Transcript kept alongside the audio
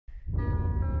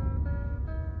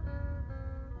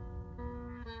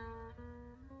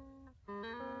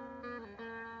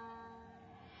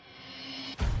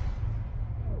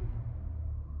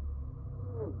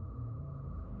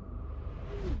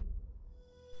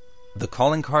The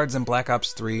calling cards in Black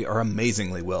Ops 3 are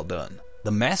amazingly well done.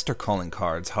 The master calling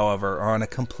cards, however, are on a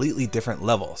completely different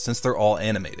level since they're all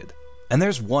animated. And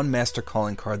there's one master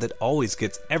calling card that always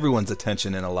gets everyone's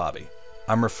attention in a lobby.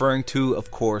 I'm referring to,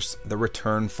 of course, the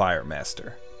Return Fire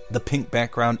Master. The pink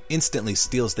background instantly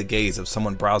steals the gaze of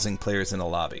someone browsing players in a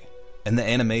lobby. And the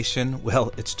animation,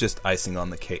 well, it's just icing on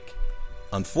the cake.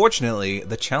 Unfortunately,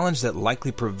 the challenge that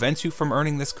likely prevents you from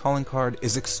earning this calling card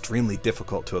is extremely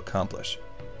difficult to accomplish.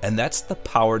 And that's the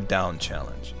Power Down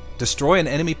challenge. Destroy an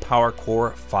enemy power core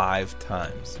 5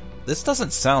 times. This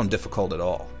doesn't sound difficult at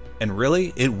all. And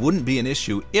really, it wouldn't be an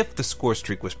issue if the score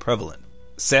streak was prevalent.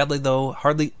 Sadly though,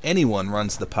 hardly anyone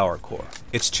runs the power core.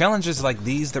 It's challenges like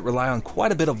these that rely on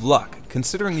quite a bit of luck,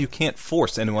 considering you can't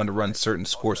force anyone to run certain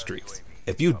score streaks.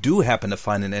 If you do happen to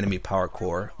find an enemy power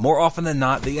core, more often than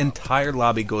not the entire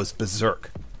lobby goes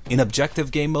berserk. In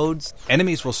objective game modes,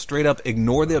 enemies will straight up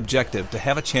ignore the objective to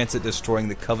have a chance at destroying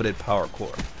the coveted power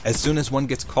core. As soon as one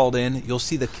gets called in, you'll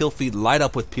see the kill feed light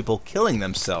up with people killing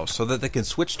themselves so that they can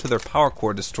switch to their power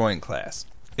core destroying class.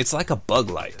 It's like a bug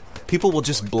light. People will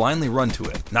just blindly run to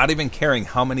it, not even caring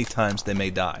how many times they may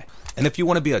die. And if you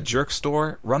want to be a jerk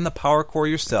store, run the power core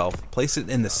yourself, place it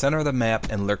in the center of the map,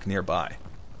 and lurk nearby.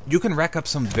 You can rack up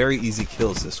some very easy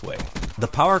kills this way. The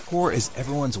power core is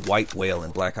everyone's white whale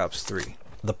in Black Ops 3.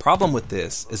 The problem with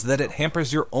this is that it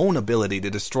hampers your own ability to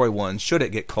destroy one should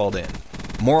it get called in.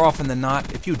 More often than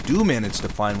not, if you do manage to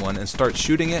find one and start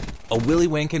shooting it, a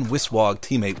willy-wankin' Wiswog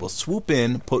teammate will swoop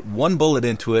in, put one bullet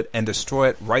into it, and destroy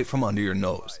it right from under your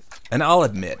nose. And I'll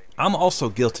admit, I'm also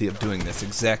guilty of doing this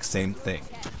exact same thing.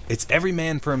 It's every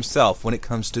man for himself when it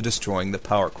comes to destroying the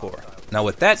power core. Now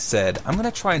with that said, I'm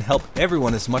going to try and help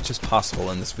everyone as much as possible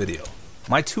in this video.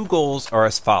 My 2 goals are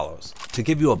as follows: to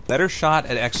give you a better shot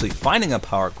at actually finding a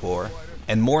power core,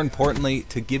 and more importantly,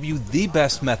 to give you the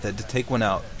best method to take one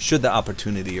out should the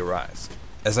opportunity arise.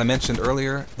 As I mentioned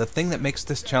earlier, the thing that makes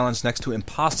this challenge next to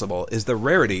impossible is the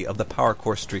rarity of the power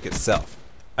core streak itself.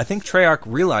 I think Treyarch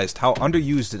realized how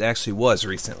underused it actually was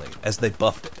recently, as they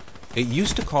buffed it. It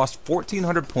used to cost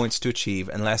 1,400 points to achieve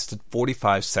and lasted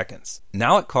 45 seconds.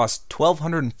 Now it costs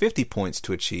 1,250 points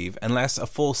to achieve and lasts a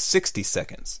full 60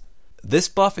 seconds. This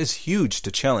buff is huge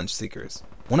to challenge seekers.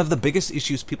 One of the biggest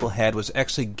issues people had was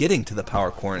actually getting to the power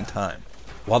core in time.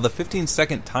 While the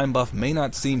 15-second time buff may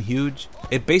not seem huge,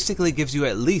 it basically gives you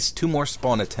at least 2 more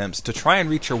spawn attempts to try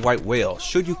and reach your white whale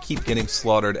should you keep getting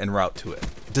slaughtered en route to it.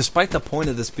 Despite the point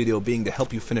of this video being to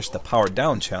help you finish the Power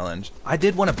Down challenge, I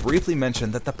did want to briefly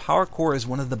mention that the power core is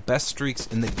one of the best streaks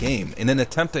in the game in an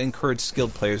attempt to encourage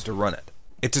skilled players to run it.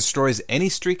 It destroys any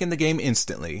streak in the game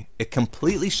instantly, it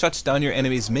completely shuts down your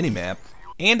enemy's minimap,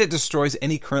 and it destroys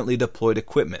any currently deployed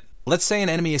equipment. Let's say an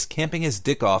enemy is camping his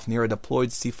dick off near a deployed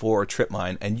C4 or trip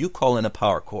mine and you call in a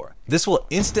power core. This will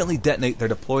instantly detonate their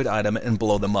deployed item and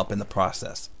blow them up in the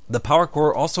process. The power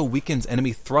core also weakens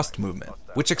enemy thrust movement,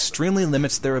 which extremely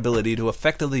limits their ability to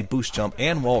effectively boost jump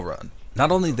and wall run.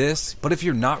 Not only this, but if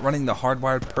you're not running the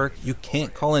hardwired perk, you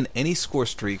can't call in any score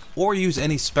streak or use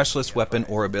any specialist weapon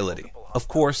or ability. Of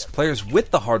course, players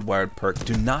with the hardwired perk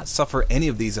do not suffer any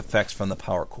of these effects from the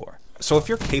power core. So if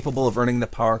you're capable of earning the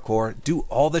power core, do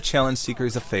all the challenge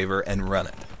seekers a favor and run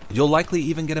it. You'll likely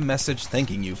even get a message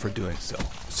thanking you for doing so.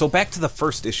 So back to the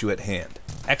first issue at hand,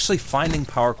 actually finding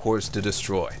power cores to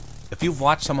destroy. If you've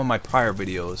watched some of my prior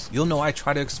videos, you'll know I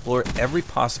try to explore every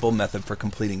possible method for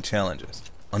completing challenges.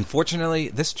 Unfortunately,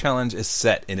 this challenge is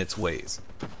set in its ways.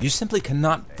 You simply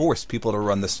cannot force people to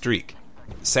run the streak.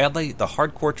 Sadly, the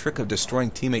hardcore trick of destroying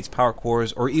teammates' power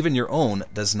cores or even your own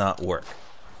does not work.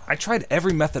 I tried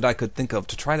every method I could think of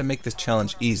to try to make this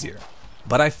challenge easier,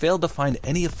 but I failed to find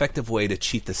any effective way to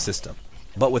cheat the system.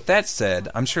 But with that said,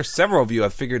 I'm sure several of you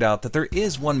have figured out that there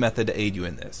is one method to aid you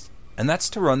in this, and that's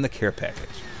to run the care package.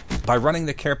 By running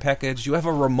the care package, you have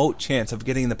a remote chance of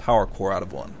getting the power core out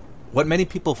of one. What many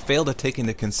people fail to take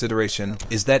into consideration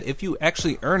is that if you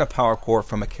actually earn a power core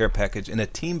from a care package in a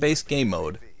team-based game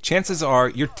mode, chances are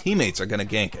your teammates are going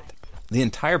to gank it. The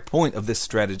entire point of this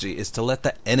strategy is to let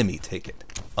the enemy take it.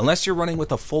 Unless you're running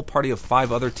with a full party of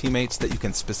 5 other teammates that you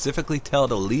can specifically tell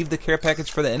to leave the care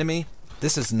package for the enemy,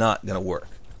 this is not going to work.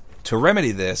 To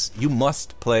remedy this, you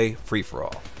must play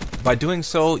free-for-all. By doing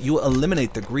so, you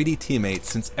eliminate the greedy teammates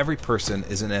since every person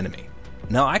is an enemy.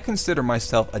 Now I consider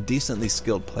myself a decently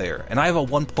skilled player, and I have a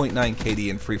 1.9 KD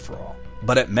in free-for-all.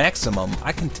 But at maximum,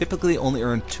 I can typically only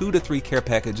earn 2 to 3 care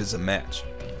packages a match.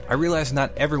 I realize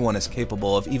not everyone is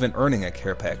capable of even earning a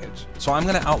care package, so I'm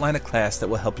going to outline a class that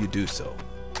will help you do so.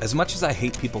 As much as I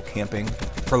hate people camping,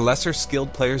 for lesser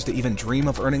skilled players to even dream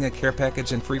of earning a care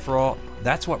package in free-for-all,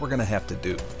 that's what we're going to have to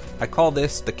do. I call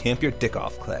this the Camp Your Dick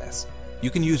Off class. You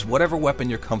can use whatever weapon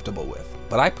you're comfortable with,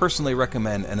 but I personally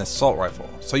recommend an assault rifle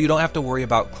so you don't have to worry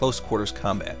about close quarters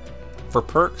combat. For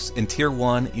perks, in Tier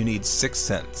 1 you need 6th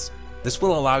Sense. This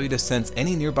will allow you to sense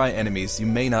any nearby enemies you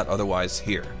may not otherwise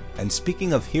hear. And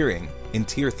speaking of hearing, in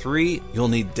Tier 3 you'll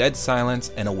need Dead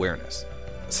Silence and Awareness.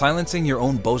 Silencing your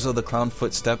own Bozo the Clown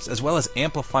footsteps as well as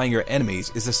amplifying your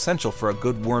enemies is essential for a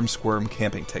good worm squirm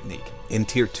camping technique. In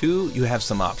Tier 2 you have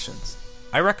some options.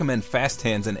 I recommend Fast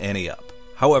Hands and Anti-Up.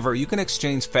 However, you can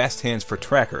exchange Fast Hands for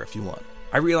Tracker if you want.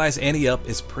 I realize Anti-Up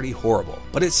is pretty horrible,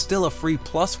 but it's still a free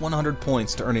plus 100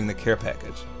 points to earning the care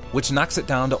package, which knocks it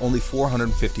down to only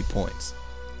 450 points.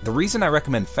 The reason I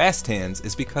recommend Fast Hands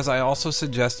is because I also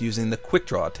suggest using the Quick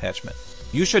Draw attachment.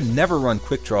 You should never run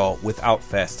Quick Draw without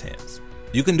Fast Hands.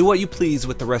 You can do what you please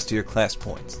with the rest of your class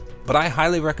points, but I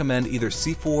highly recommend either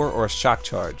C4 or a Shock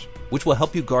Charge, which will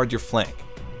help you guard your flank,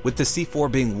 with the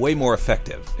C4 being way more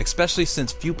effective, especially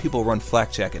since few people run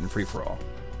Flak Jacket in free-for-all.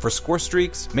 For score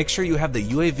streaks, make sure you have the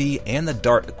UAV and the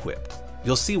Dart equipped.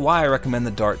 You'll see why I recommend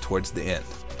the Dart towards the end.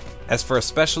 As for a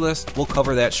Specialist, we'll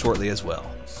cover that shortly as well.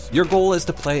 Your goal is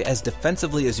to play as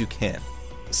defensively as you can.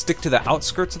 Stick to the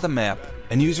outskirts of the map,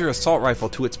 and use your assault rifle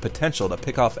to its potential to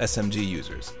pick off SMG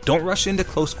users. Don't rush into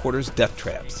close quarters death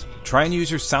traps. Try and use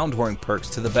your sound whoring perks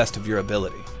to the best of your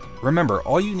ability. Remember,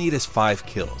 all you need is 5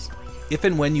 kills. If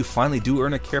and when you finally do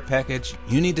earn a care package,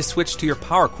 you need to switch to your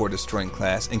PowerCore destroying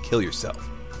class and kill yourself.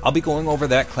 I'll be going over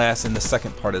that class in the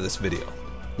second part of this video.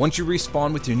 Once you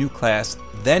respawn with your new class,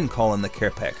 then call in the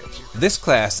care package. This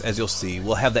class, as you'll see,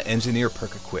 will have the Engineer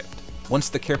perk equipped. Once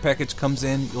the care package comes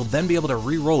in, you'll then be able to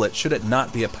re-roll it should it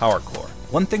not be a PowerCore.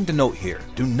 One thing to note here,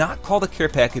 do not call the care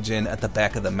package in at the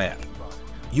back of the map.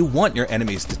 You want your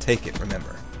enemies to take it,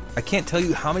 remember. I can't tell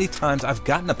you how many times I've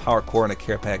gotten a PowerCore in a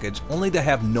care package only to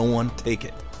have no one take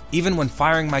it. Even when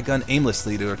firing my gun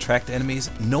aimlessly to attract enemies,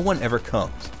 no one ever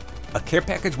comes. A care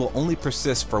package will only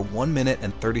persist for 1 minute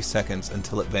and 30 seconds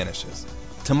until it vanishes.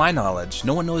 To my knowledge,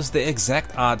 no one knows the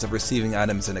exact odds of receiving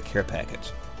items in a care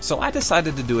package, so I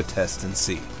decided to do a test and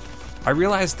see. I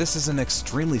realize this is an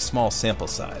extremely small sample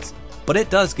size, but it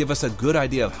does give us a good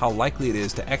idea of how likely it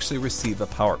is to actually receive a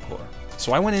PowerCore.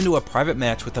 So I went into a private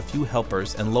match with a few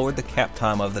helpers and lowered the cap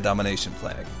time of the domination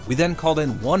flag. We then called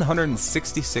in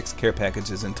 166 care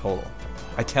packages in total.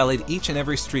 I tallied each and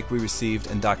every streak we received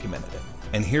and documented it.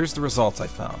 And here's the results I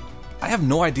found. I have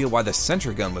no idea why the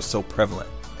sentry gun was so prevalent,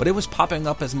 but it was popping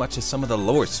up as much as some of the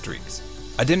lower streaks.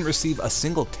 I didn't receive a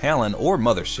single Talon or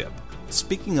Mothership.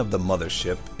 Speaking of the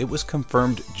Mothership, it was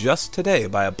confirmed just today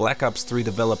by a Black Ops 3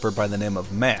 developer by the name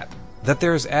of Matt that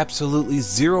there is absolutely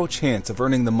zero chance of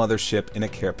earning the Mothership in a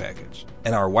care package.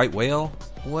 And our White Whale?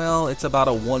 Well, it's about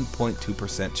a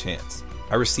 1.2% chance.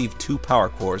 I received 2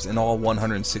 PowerCores in all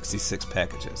 166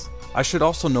 packages. I should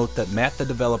also note that Matt the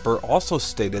developer also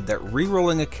stated that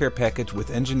re-rolling a care package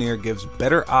with Engineer gives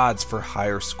better odds for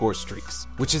higher score streaks,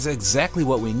 which is exactly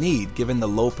what we need given the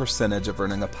low percentage of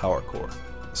earning a PowerCore.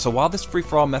 So while this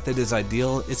free-for-all method is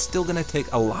ideal, it's still going to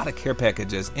take a lot of care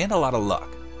packages and a lot of luck.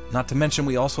 Not to mention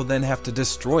we also then have to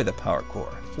destroy the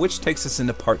PowerCore, which takes us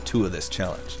into part 2 of this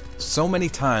challenge. So many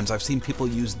times I've seen people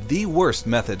use the worst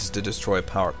methods to destroy a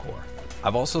PowerCore.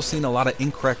 I've also seen a lot of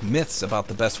incorrect myths about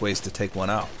the best ways to take one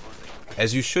out.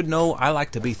 As you should know, I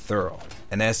like to be thorough,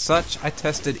 and as such, I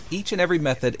tested each and every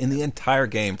method in the entire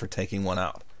game for taking one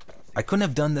out. I couldn't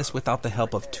have done this without the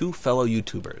help of 2 fellow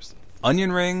YouTubers,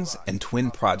 Onion Rings and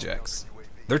Twin Projects.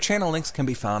 Their channel links can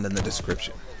be found in the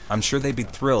description. I'm sure they'd be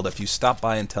thrilled if you stop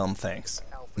by and tell them thanks.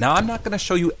 Now I'm not going to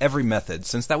show you every method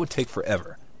since that would take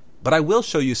forever, but I will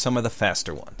show you some of the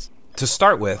faster ones. To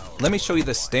start with, let me show you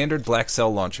the standard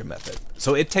BlackCell launcher method.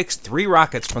 So it takes 3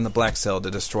 rockets from the BlackCell to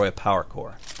destroy a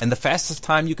PowerCore, and the fastest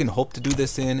time you can hope to do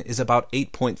this in is about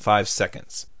 8.5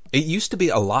 seconds. It used to be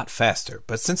a lot faster,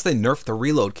 but since they nerfed the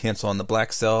reload cancel on the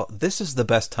BlackCell, this is the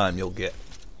best time you'll get.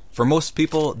 For most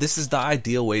people, this is the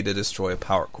ideal way to destroy a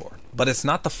PowerCore, but it's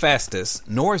not the fastest,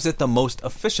 nor is it the most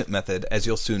efficient method, as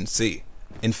you'll soon see.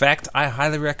 In fact, I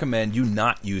highly recommend you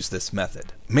not use this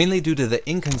method, mainly due to the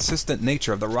inconsistent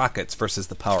nature of the rockets versus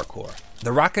the PowerCore.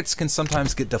 The rockets can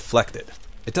sometimes get deflected.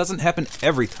 It doesn't happen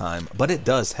every time, but it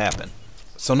does happen.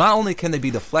 So not only can they be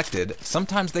deflected,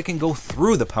 sometimes they can go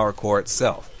through the PowerCore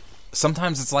itself.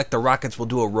 Sometimes it's like the rockets will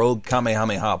do a rogue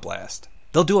Kamehameha blast.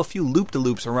 They'll do a few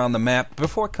loop-de-loops around the map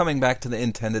before coming back to the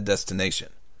intended destination.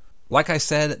 Like I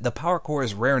said, the PowerCore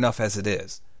is rare enough as it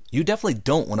is. You definitely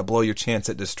don't want to blow your chance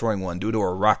at destroying one due to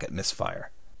a rocket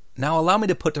misfire. Now allow me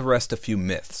to put to rest a few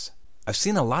myths. I've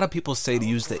seen a lot of people say to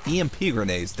use the EMP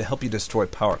grenades to help you destroy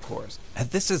PowerCores, and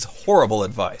this is horrible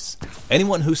advice.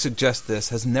 Anyone who suggests this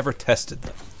has never tested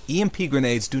them. EMP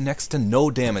grenades do next to no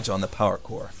damage on the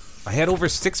PowerCore. I had over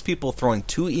 6 people throwing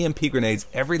 2 EMP grenades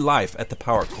every life at the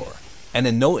PowerCore, and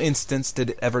in no instance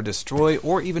did it ever destroy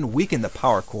or even weaken the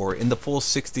PowerCore in the full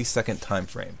 60-second time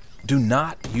frame. Do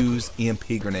not use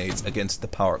EMP grenades against the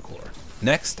PowerCore.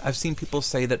 Next, I've seen people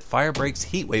say that Firebreak's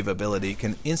Heatwave ability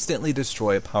can instantly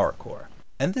destroy a PowerCore,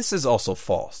 and this is also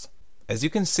false. As you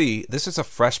can see, this is a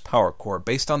fresh PowerCore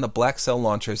based on the BlackCell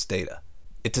launcher's data.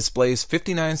 It displays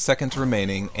 59 seconds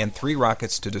remaining and 3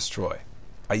 rockets to destroy.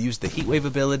 I used the Heatwave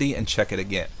ability and check it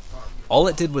again. All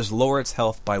it did was lower its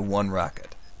health by 1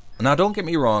 rocket. Now don't get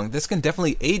me wrong, this can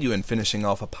definitely aid you in finishing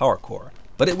off a PowerCore,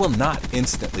 but it will not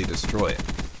instantly destroy it.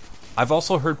 I've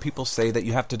also heard people say that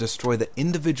you have to destroy the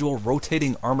individual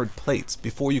rotating armored plates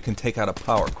before you can take out a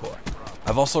PowerCore.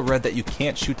 I've also read that you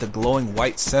can't shoot the glowing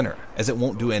white center, as it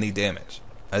won't do any damage.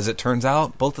 As it turns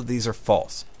out, both of these are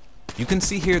false. You can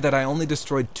see here that I only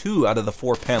destroyed 2 out of the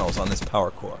 4 panels on this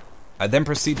PowerCore. I then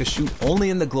proceed to shoot only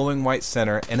in the glowing white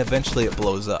center, and eventually it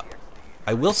blows up.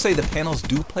 I will say the panels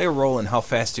do play a role in how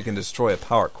fast you can destroy a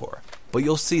PowerCore, but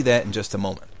you'll see that in just a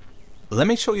moment. Let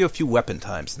me show you a few weapon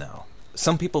times now.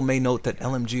 Some people may note that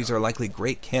LMGs are likely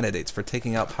great candidates for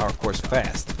taking out PowerCores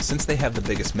fast, since they have the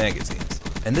biggest magazines,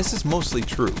 and this is mostly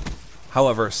true.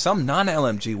 However, some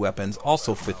non-LMG weapons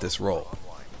also fit this role.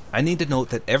 I need to note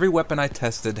that every weapon I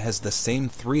tested has the same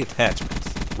 3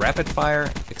 attachments: rapid fire,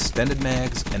 extended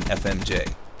mags, and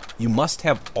FMJ. You must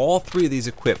have all 3 of these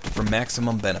equipped for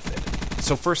maximum benefit.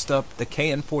 So first up, the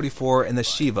KN-44 and the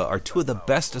Shiva are 2 of the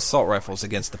best assault rifles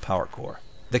against the PowerCore.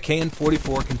 The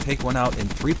KN-44 can take one out in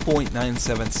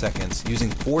 3.97 seconds using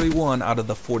 41 out of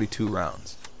the 42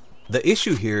 rounds. The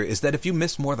issue here is that if you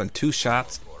miss more than 2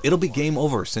 shots, it'll be game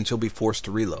over since you'll be forced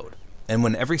to reload. And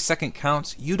when every second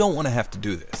counts, you don't want to have to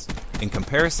do this. In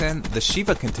comparison, the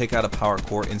Shiva can take out a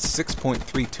PowerCore in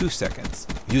 6.32 seconds,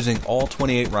 using all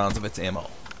 28 rounds of its ammo.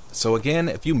 So again,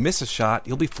 if you miss a shot,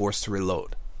 you'll be forced to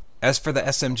reload. As for the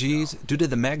SMGs, due to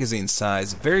the magazine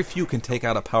size, very few can take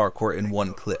out a PowerCore in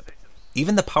 1 clip.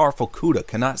 Even the powerful Kuda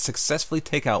cannot successfully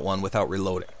take out one without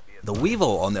reloading. The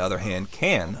Weevil, on the other hand,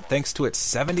 can, thanks to its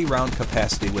 70 round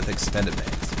capacity with extended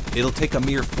mags. It'll take a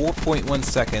mere 4.1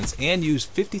 seconds and use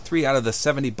 53 out of the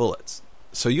 70 bullets,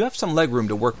 so you have some legroom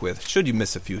to work with should you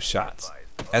miss a few shots.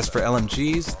 As for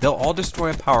LMGs, they'll all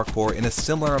destroy a PowerCore in a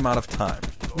similar amount of time,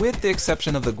 with the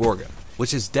exception of the Gorgon,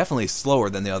 which is definitely slower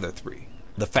than the other 3.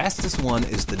 The fastest one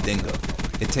is the Dingo.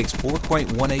 It takes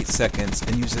 4.18 seconds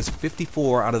and uses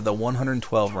 54 out of the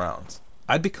 112 rounds.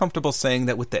 I'd be comfortable saying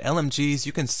that with the LMGs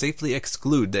you can safely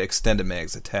exclude the extended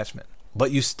mags attachment.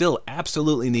 But you still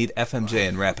absolutely need FMJ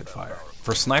and rapid fire.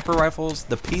 For sniper rifles,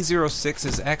 the P06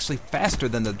 is actually faster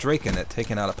than the Draken at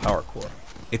taking out a PowerCore.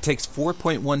 It takes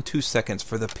 4.12 seconds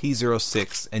for the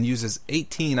P06 and uses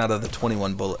 18 out of the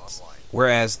 21 bullets.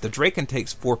 Whereas the Draken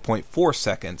takes 4.4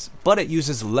 seconds, but it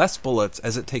uses less bullets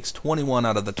as it takes 21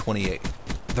 out of the 28.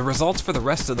 The results for the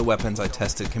rest of the weapons I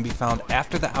tested can be found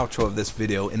after the outro of this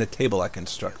video in a table I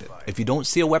constructed. If you don't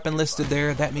see a weapon listed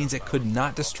there, that means it could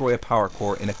not destroy a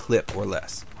PowerCore in a clip or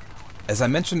less. As I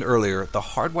mentioned earlier, the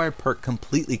hardwired perk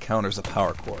completely counters a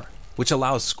PowerCore, which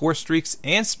allows score streaks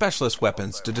and specialist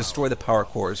weapons to destroy the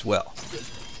PowerCore as well.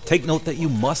 Take note that you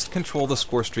must control the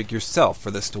score streak yourself for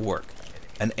this to work.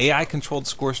 An AI-controlled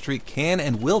score streak can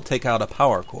and will take out a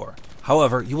PowerCore.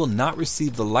 However, you will not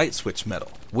receive the light switch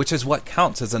medal, which is what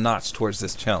counts as a notch towards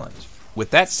this challenge. With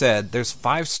that said, there's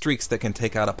 5 streaks that can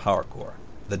take out a PowerCore: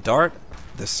 the Dart,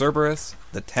 the Cerberus,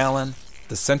 the Talon,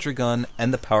 the Sentry Gun,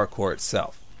 and the PowerCore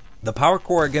itself. The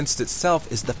PowerCore against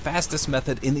itself is the fastest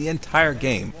method in the entire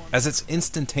game, as it's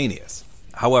instantaneous.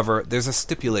 However, there's a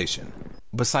stipulation.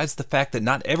 Besides the fact that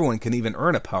not everyone can even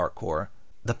earn a PowerCore,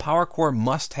 the PowerCore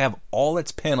must have all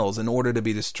its panels in order to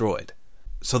be destroyed.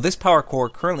 So this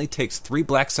PowerCore currently takes 3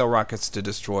 BlackCell rockets to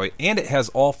destroy, and it has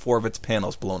all 4 of its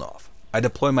panels blown off. I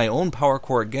deploy my own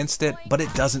PowerCore against it, but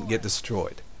it doesn't get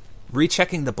destroyed.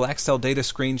 Rechecking the BlackCell data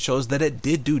screen shows that it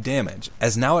did do damage,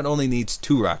 as now it only needs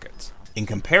 2 rockets. In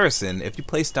comparison, if you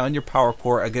place down your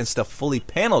PowerCore against a fully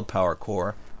paneled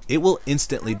PowerCore, it will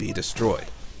instantly be destroyed.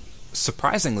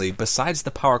 Surprisingly, besides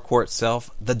the PowerCore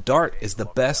itself, the Dart is the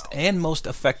best and most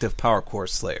effective PowerCore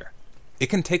slayer. It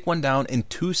can take one down in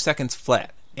 2 seconds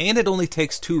flat, and it only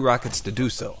takes 2 rockets to do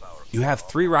so. You have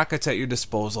 3 rockets at your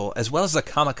disposal, as well as a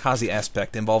kamikaze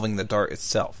aspect involving the Dart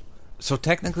itself. So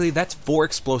technically that's 4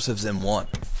 explosives in 1.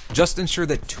 Just ensure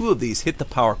that 2 of these hit the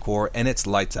PowerCore and it's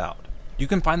lights out. You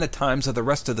can find the times of the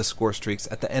rest of the score streaks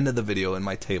at the end of the video in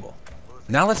my table.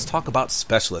 Now let's talk about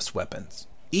specialist weapons.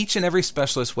 Each and every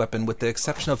specialist weapon, with the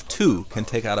exception of 2, can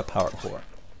take out a PowerCore.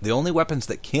 The only weapons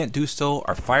that can't do so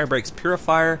are Firebreak's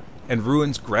Purifier and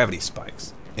Ruin's Gravity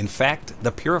Spikes. In fact,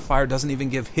 the Purifier doesn't even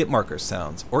give hit marker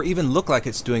sounds, or even look like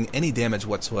it's doing any damage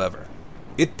whatsoever.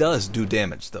 It does do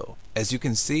damage though. As you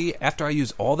can see, after I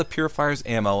use all the Purifier's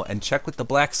ammo and check with the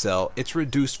BlackCell, it's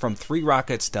reduced from 3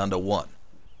 rockets down to 1.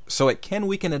 So it can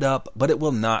weaken it up, but it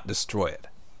will not destroy it.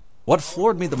 What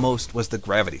floored me the most was the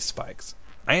gravity spikes.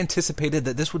 I anticipated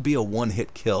that this would be a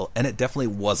one-hit kill, and it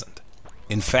definitely wasn't.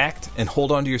 In fact, and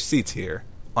hold on to your seats here,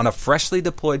 on a freshly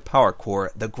deployed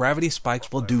PowerCore, the gravity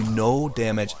spikes will do no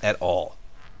damage at all.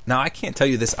 Now I can't tell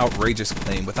you this outrageous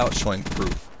claim without showing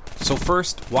proof. So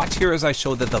first, watch here as I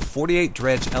show that the 48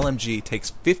 Dredge LMG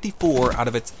takes 54 out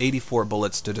of its 84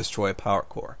 bullets to destroy a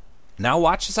PowerCore. Now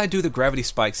watch as I do the gravity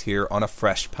spikes here on a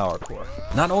fresh PowerCore.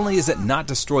 Not only is it not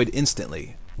destroyed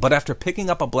instantly, but after picking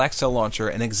up a BlackCell launcher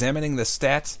and examining the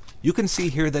stats, you can see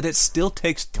here that it still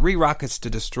takes 3 rockets to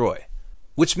destroy,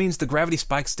 which means the gravity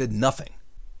spikes did nothing.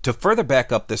 To further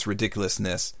back up this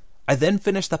ridiculousness, I then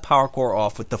finished the PowerCore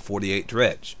off with the 48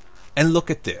 Dredge. And look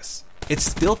at this. It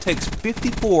still takes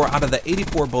 54 out of the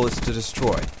 84 bullets to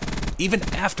destroy, even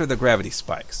after the gravity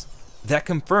spikes. That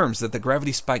confirms that the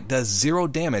gravity spike does 0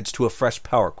 damage to a fresh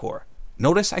PowerCore.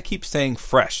 Notice I keep saying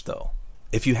fresh though.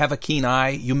 If you have a keen eye,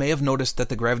 you may have noticed that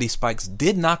the gravity spikes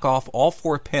did knock off all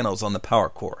 4 panels on the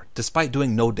PowerCore, despite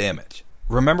doing no damage.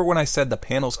 Remember when I said the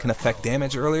panels can affect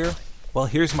damage earlier? Well,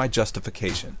 here's my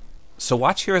justification. So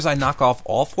watch here as I knock off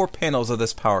all 4 panels of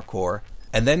this PowerCore,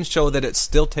 and then show that it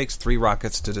still takes 3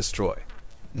 rockets to destroy.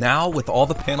 Now, with all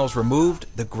the panels removed,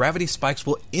 the gravity spikes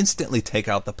will instantly take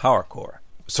out the PowerCore.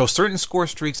 So certain score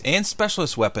streaks and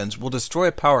specialist weapons will destroy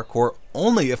a PowerCore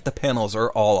only if the panels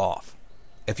are all off.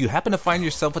 If you happen to find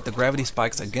yourself with the gravity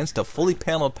spikes against a fully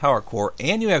paneled PowerCore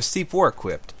and you have C4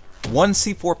 equipped, one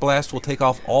C4 blast will take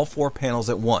off all 4 panels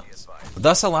at once,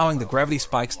 thus allowing the gravity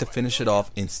spikes to finish it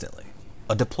off instantly.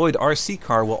 A deployed RC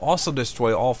car will also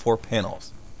destroy all 4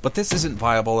 panels, but this isn't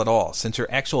viable at all since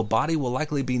your actual body will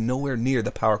likely be nowhere near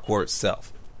the PowerCore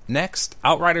itself. Next,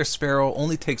 Outrider Sparrow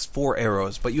only takes 4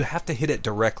 arrows, but you have to hit it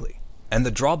directly, and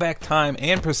the drawback time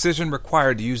and precision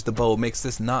required to use the bow makes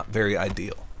this not very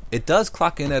ideal. It does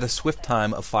clock in at a swift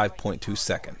time of 5.2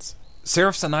 seconds.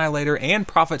 Seraph's Annihilator and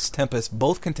Prophet's Tempest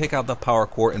both can take out the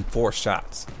PowerCore in 4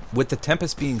 shots, with the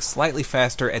Tempest being slightly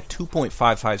faster at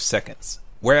 2.55 seconds,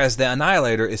 whereas the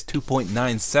Annihilator is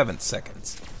 2.97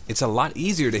 seconds. It's a lot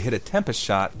easier to hit a Tempest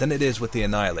shot than it is with the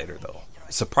Annihilator though.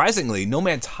 Surprisingly,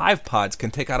 Nomad's Hive pods can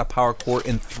take out a PowerCore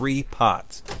in 3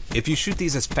 pods. If you shoot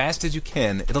these as fast as you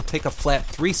can, it'll take a flat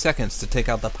 3 seconds to take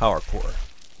out the PowerCore.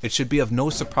 It should be of no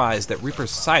surprise that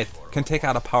Reaper's Scythe can take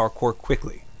out a PowerCore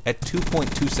quickly, at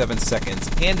 2.27 seconds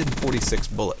and in 46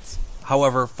 bullets.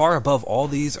 However, far above all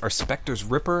these are Spectre's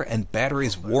Ripper and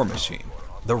Battery's War Machine.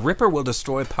 The Ripper will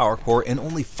destroy a PowerCore in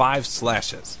only 5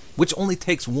 slashes, which only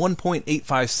takes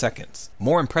 1.85 seconds.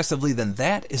 More impressively than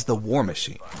that is the War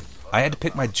Machine. I had to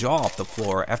pick my jaw off the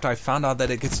floor after I found out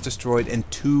that it gets destroyed in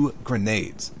 2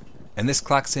 grenades, and this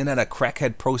clocks in at a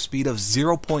Crackhead Pro speed of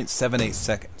 0.78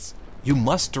 seconds. You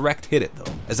must direct hit it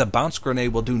though, as a bounce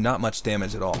grenade will do not much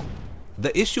damage at all.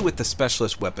 The issue with the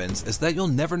specialist weapons is that you'll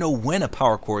never know when a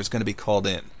PowerCore is going to be called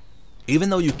in. Even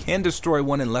though you can destroy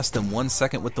one in less than 1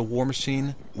 second with the War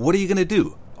Machine, what are you going to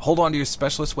do? Hold on to your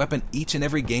specialist weapon each and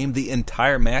every game the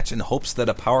entire match in hopes that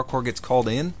a PowerCore gets called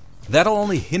in? That'll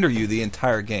only hinder you the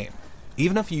entire game.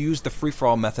 Even if you use the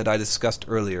free-for-all method I discussed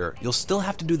earlier, you'll still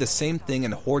have to do the same thing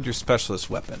and hoard your specialist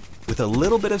weapon. With a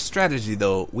little bit of strategy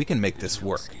though, we can make this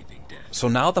work. So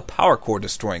now the PowerCore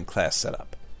destroying class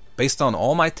setup. Based on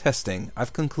all my testing,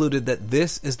 I've concluded that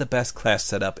this is the best class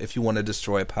setup if you want to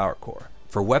destroy a PowerCore.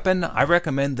 For weapon, I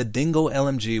recommend the Dingo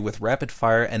LMG with rapid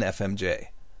fire and FMJ.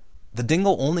 The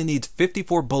Dingo only needs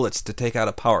 54 bullets to take out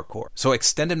a PowerCore, so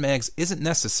extended mags isn't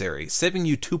necessary, saving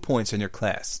you 2 points in your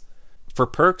class. For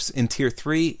perks, in Tier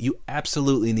 3, you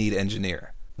absolutely need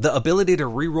Engineer. The ability to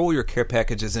re-roll your care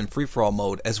packages in free-for-all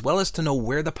mode, as well as to know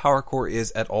where the PowerCore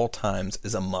is at all times,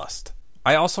 is a must.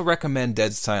 I also recommend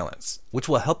Dead Silence, which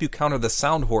will help you counter the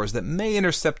sound whores that may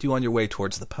intercept you on your way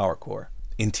towards the PowerCore.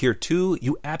 In Tier 2,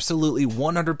 you absolutely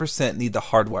 100% need the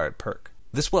Hardwired perk.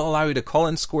 This will allow you to call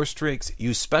in score streaks,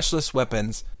 use specialist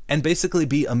weapons, and basically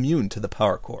be immune to the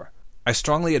PowerCore. I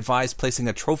strongly advise placing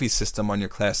a trophy system on your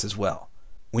class as well.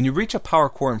 When you reach a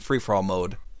PowerCore in free-for-all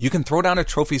mode, you can throw down a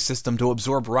trophy system to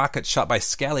absorb rockets shot by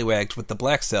scallywags with the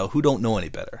BlackCell who don't know any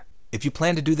better. If you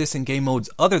plan to do this in game modes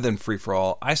other than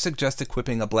free-for-all, I suggest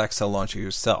equipping a BlackCell launcher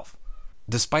yourself.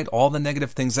 Despite all the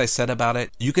negative things I said about it,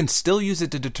 you can still use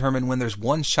it to determine when there's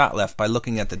 1 shot left by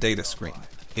looking at the data screen.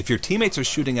 If your teammates are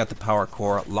shooting at the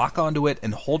PowerCore, lock onto it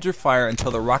and hold your fire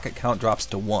until the rocket count drops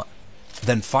to 1.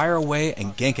 Then fire away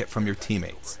and gank it from your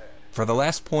teammates. For the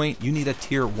last point, you need a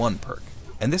Tier 1 perk.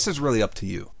 and this is really up to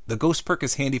you. The Ghost perk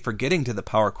is handy for getting to the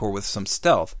PowerCore with some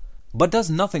stealth, but does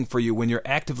nothing for you when you're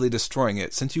actively destroying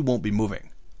it since you won't be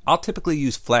moving. I'll typically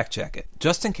use Flak Jacket,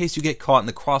 just in case you get caught in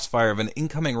the crossfire of an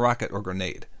incoming rocket or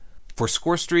grenade. For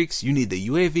score streaks, you need the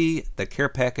UAV, the care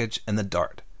package, and the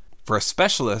dart. For a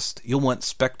specialist, you'll want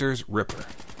Spectre's Ripper.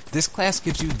 This class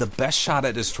gives you the best shot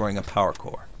at destroying a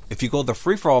PowerCore. If you go the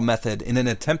free-for-all method in an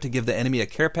attempt to give the enemy a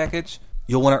care package,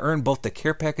 you'll want to earn both the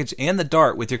care package and the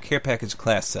dart with your care package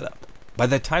class set up. By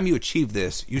the time you achieve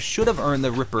this, you should have earned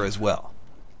the Ripper as well.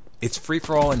 It's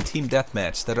free-for-all and team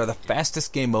deathmatch that are the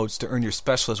fastest game modes to earn your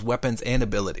specialist weapons and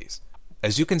abilities.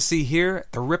 As you can see here,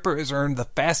 the Ripper is earned the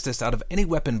fastest out of any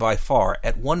weapon by far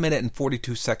at 1 minute and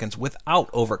 42 seconds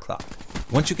without overclock.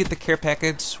 Once you get the care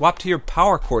package, swap to your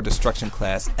PowerCore destruction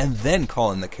class and then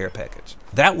call in the care package.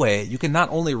 That way, you can not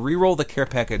only reroll the care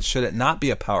package should it not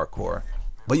be a PowerCore,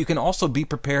 but you can also be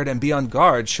prepared and be on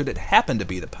guard should it happen to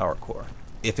be the PowerCore.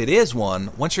 If it is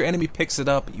one, once your enemy picks it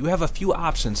up, you have a few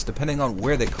options depending on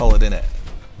where they call it in at.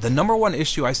 The number one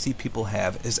issue I see people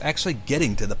have is actually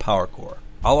getting to the PowerCore.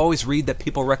 I'll always read that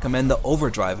people recommend the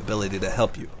overdrive ability to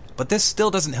help you, but this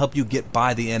still doesn't help you get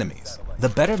by the enemies. The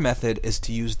better method is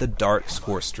to use the dart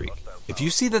score streak. If you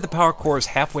see that the PowerCore is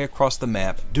halfway across the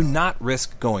map, do not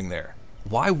risk going there.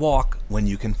 Why walk when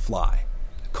you can fly?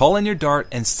 Call in your dart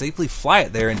and safely fly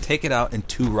it there and take it out in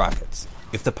 2 rockets.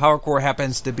 If the PowerCore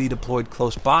happens to be deployed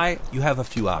close by, you have a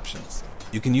few options.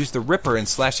 You can use the Ripper and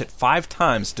slash it 5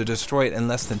 times to destroy it in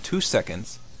less than 2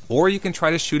 seconds, or you can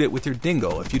try to shoot it with your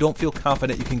Dingo if you don't feel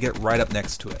confident you can get right up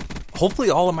next to it. Hopefully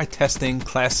all of my testing,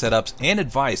 class setups, and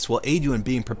advice will aid you in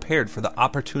being prepared for the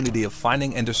opportunity of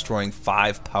finding and destroying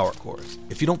 5 PowerCores.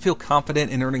 If you don't feel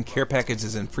confident in earning care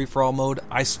packages in free-for-all mode,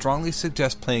 I strongly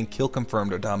suggest playing Kill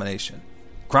Confirmed or Domination.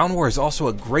 Ground War is also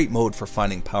a great mode for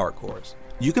finding PowerCores.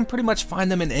 You can pretty much find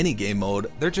them in any game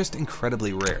mode, they're just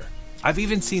incredibly rare. I've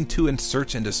even seen 2 in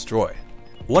Search and Destroy.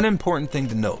 One important thing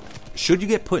to note, should you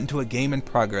get put into a game in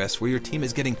progress where your team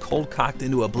is getting cold-cocked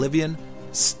into oblivion,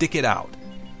 stick it out.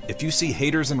 If you see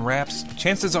haters and raps,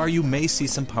 chances are you may see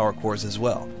some PowerCores as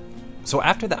well. So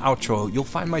after the outro, you'll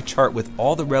find my chart with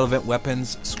all the relevant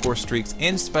weapons, score streaks,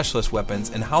 and specialist weapons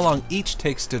and how long each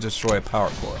takes to destroy a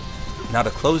PowerCore. Now to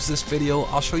close this video,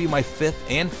 I'll show you my 5th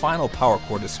and final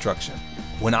PowerCore destruction.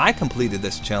 When I completed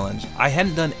this challenge, I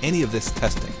hadn't done any of this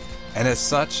testing, and as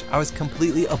such, I was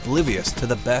completely oblivious to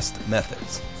the best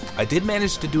methods. I did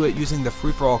manage to do it using the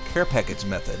free-for-all care package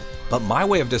method, but my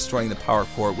way of destroying the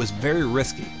PowerCore was very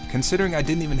risky, considering I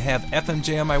didn't even have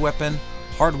FMJ on my weapon,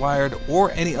 hardwired,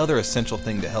 or any other essential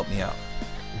thing to help me out.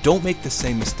 Don't make the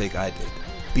same mistake I did.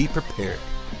 Be prepared.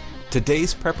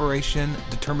 Today's preparation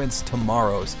determines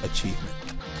tomorrow's achievement.